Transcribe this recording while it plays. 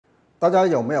大家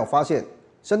有没有发现，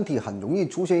身体很容易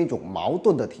出现一种矛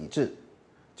盾的体质，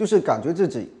就是感觉自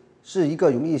己是一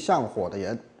个容易上火的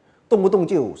人，动不动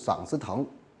就嗓子疼、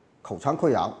口腔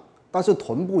溃疡，但是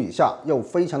臀部以下又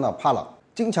非常的怕冷，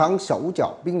经常手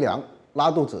脚冰凉、拉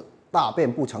肚子、大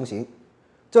便不成形，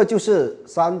这就是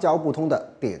三焦不通的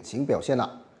典型表现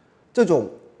了。这种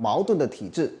矛盾的体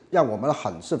质让我们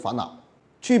很是烦恼，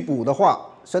去补的话，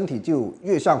身体就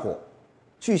越上火；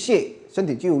去泻，身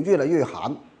体就越来越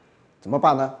寒。怎么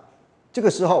办呢？这个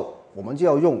时候我们就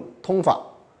要用通法，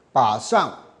把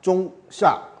上、中、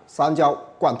下三焦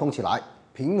贯通起来，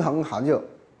平衡寒热。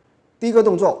第一个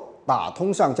动作，打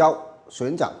通上焦，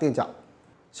旋掌垫脚，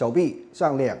手臂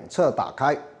向两侧打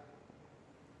开，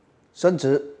伸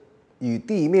直，与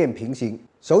地面平行，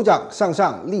手掌向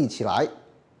上立起来，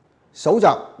手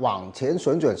掌往前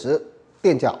旋转时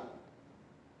垫脚，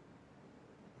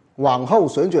往后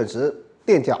旋转时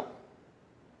垫脚。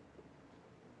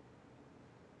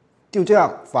就这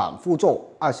样反复做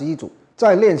21组。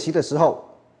在练习的时候，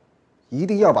一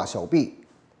定要把手臂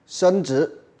伸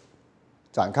直、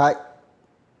展开，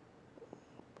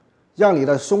让你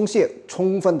的松懈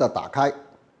充分的打开，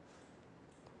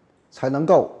才能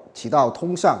够起到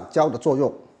通上焦的作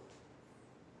用。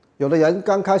有的人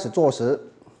刚开始做时，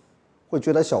会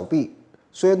觉得手臂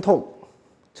酸痛、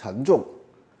沉重，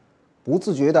不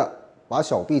自觉的把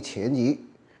手臂前移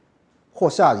或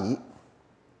下移，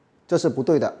这是不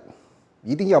对的。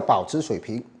一定要保持水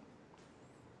平，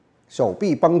手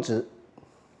臂绷直。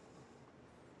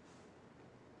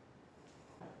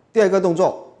第二个动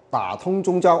作，打通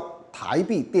中焦，抬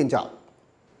臂垫脚，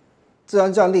自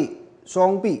然站立，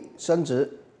双臂伸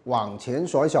直，往前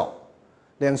甩手，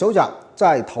两手掌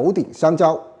在头顶相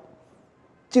交，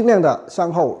尽量的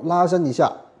向后拉伸一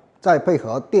下，再配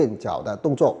合垫脚的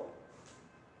动作。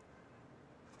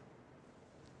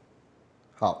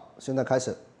好，现在开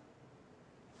始。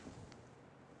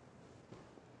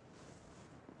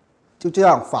就这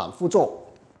样反复做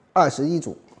21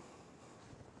组。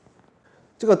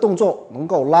这个动作能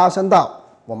够拉伸到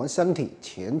我们身体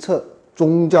前侧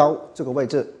中焦这个位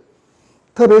置，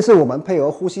特别是我们配合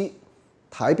呼吸，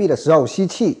抬臂的时候吸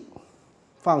气，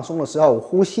放松的时候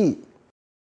呼气，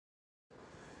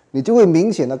你就会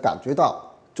明显的感觉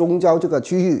到中焦这个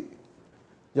区域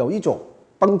有一种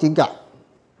绷紧感，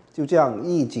就这样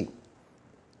一紧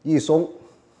一松，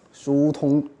疏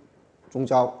通中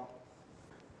焦。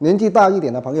年纪大一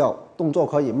点的朋友，动作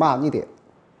可以慢一点，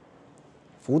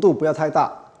幅度不要太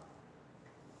大。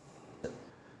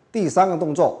第三个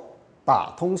动作，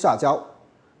打通下焦，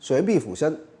旋臂俯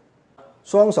身，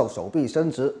双手手臂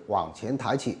伸直往前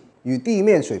抬起，与地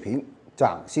面水平，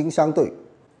掌心相对，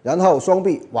然后双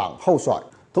臂往后甩，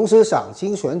同时掌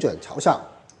心旋转朝上。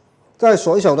在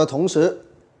甩手的同时，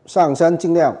上身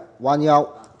尽量弯腰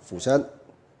俯身，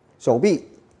手臂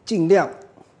尽量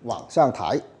往上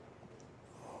抬。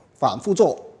反复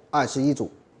做21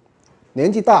组。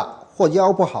年纪大或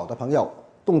腰不好的朋友，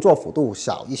动作幅度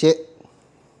小一些，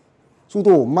速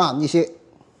度慢一些。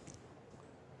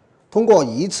通过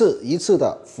一次一次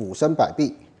的俯身摆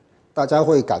臂，大家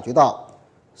会感觉到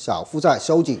小腹在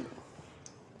收紧、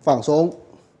放松，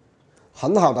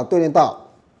很好的锻炼到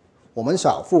我们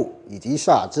小腹以及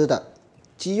下肢的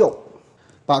肌肉，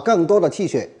把更多的气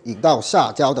血引到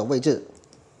下焦的位置。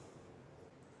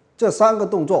这3个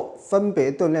动作分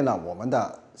别锻炼了我们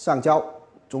的上焦、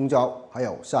中焦还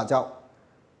有下焦。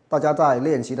大家在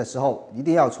练习的时候，一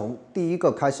定要从第一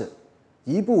个开始，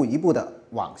一步一步的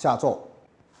往下做。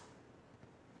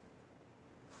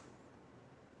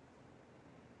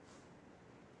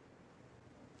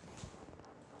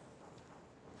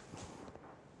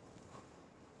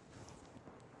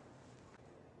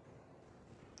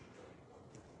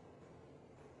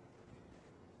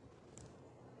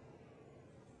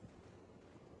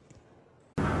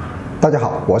大家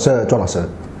好，我是庄老师。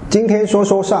今天说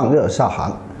说上热下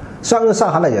寒。上热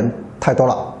下寒的人太多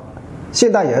了，现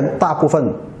代人大部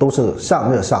分都是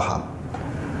上热下寒。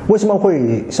为什么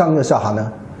会上热下寒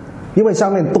呢？因为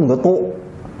上面动得多，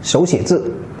手写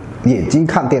字，眼睛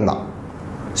看电脑、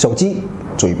手机，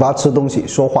嘴巴吃东西、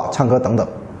说话、唱歌等等，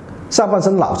上半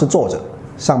身老是坐着，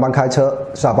上班开车，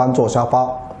下班坐沙发，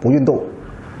不运动，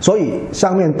所以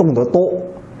上面动得多，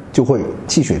就会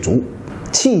气血足，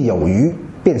气有余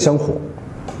便生火。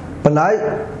本来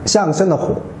上身的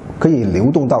火可以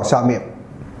流动到下面，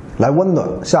来温暖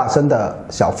下身的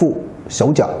小腹、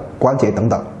手脚、关节等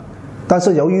等。但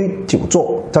是由于久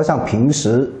坐，加上平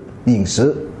时饮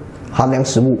食寒凉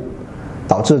食物，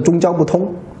导致中焦不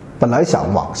通。本来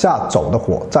想往下走的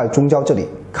火在中焦这里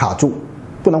卡住，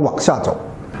不能往下走，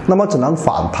那么只能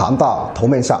反弹到头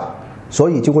面上，所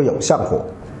以就会有上火、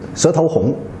舌头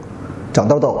红、长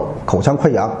痘痘、口腔溃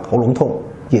疡、喉咙痛、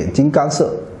眼睛干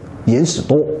涩、眼屎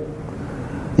多、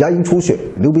牙龈出血、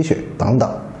流鼻血等等，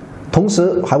同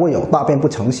时还会有大便不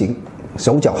成形、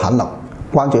手脚寒冷、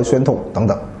关节酸痛等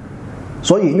等。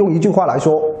所以用一句话来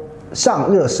说，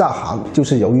上热下寒就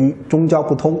是由于中焦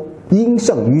不通、阴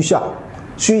盛于下、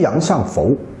虚阳上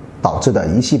浮导致的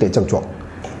一系列症状。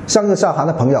上热下寒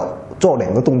的朋友做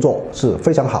2个动作是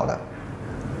非常好的：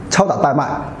敲打带脉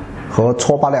和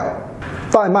搓八髎。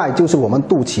带脉就是我们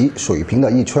肚脐水平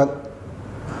的一圈，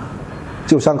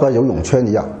就像个游泳圈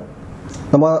一样。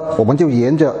那么我们就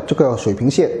沿着这个水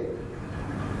平线，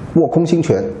握空心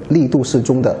拳，力度适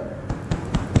中的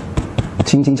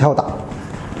轻轻敲打，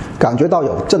感觉到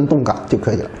有震动感就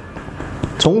可以了。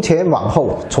从前往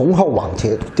后，从后往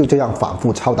前，就这样反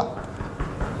复敲打，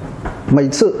每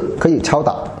次可以敲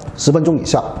打10分钟以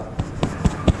上，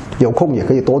有空也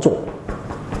可以多做。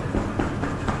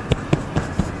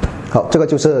好，这个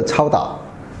就是敲打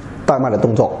带脉的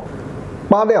动作。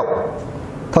八髎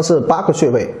它是8个穴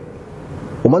位，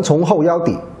我们从后腰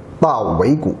底到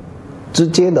尾骨之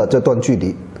间的这段距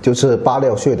离就是八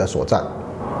髎穴的所在。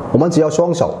我们只要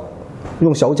双手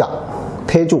用手掌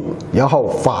贴住，然后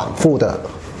反复的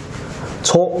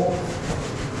搓，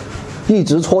一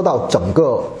直搓到整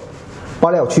个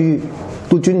八髎区域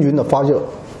都均匀的发热。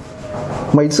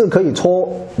每次可以搓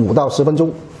5到10分钟，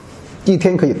一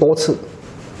天可以多次。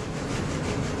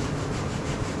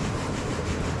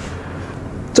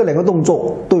这2个动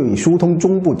作对疏通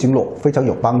中部经络非常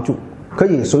有帮助，可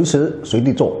以随时随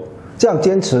地做。这样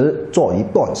坚持做一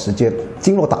段时间，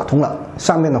经络打通了，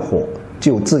上面的火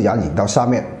就自然引到下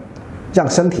面，让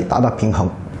身体达到平衡，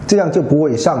这样就不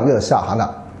会上热下寒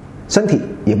了，身体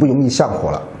也不容易上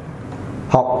火了。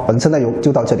好，本次内容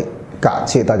就到这里，感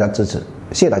谢大家支持，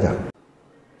谢谢大家。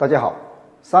大家好，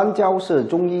三焦是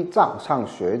中医脏上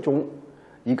学中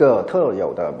一个特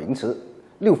有的名词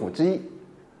，6腑之一，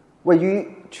位于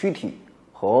躯体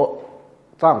和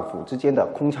脏腑之间的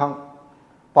空腔，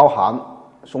包含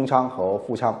胸腔和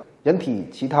腹腔，人体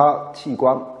其他器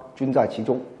官均在其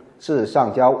中，是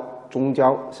上焦、中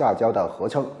焦、下焦的合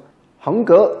称。横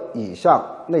膈以上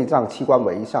内脏器官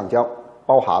为上焦，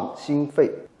包含心肺；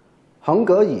横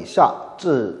膈以下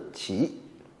至脐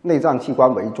内脏器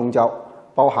官为中焦，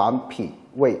包含脾、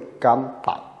胃、肝、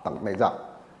胆等内脏；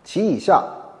脐以下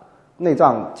内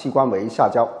脏器官为下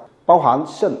焦，包含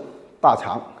肾、大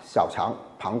肠、小肠、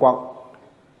膀胱。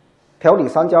调理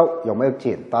三焦有没有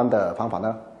简单的方法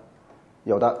呢？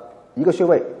有的，一个穴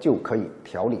位就可以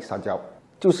调理三焦，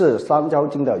就是三焦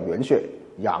经的原穴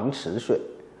阳池穴。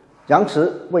阳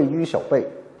池位于手背，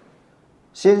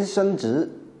先伸直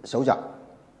手掌，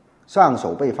向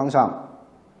手背方向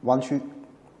弯曲，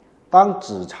当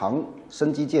指长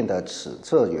伸肌腱的尺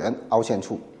侧缘凹陷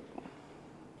处。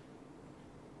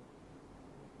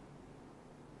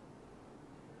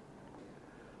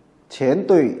前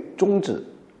对中指、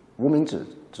无名指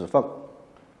指缝，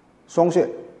双穴，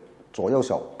左右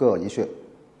手各一穴，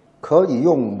可以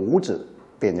用拇指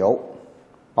点揉，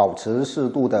保持适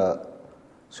度的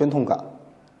酸痛感。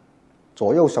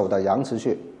左右手的阳池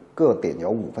穴各点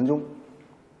揉5分钟，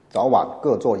早晚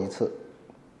各做1次。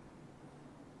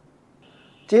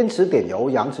坚持点揉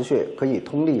阳池穴可以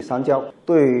通利三焦，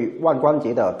对腕关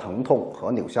节的疼痛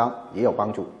和扭伤也有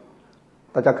帮助，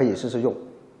大家可以试试用。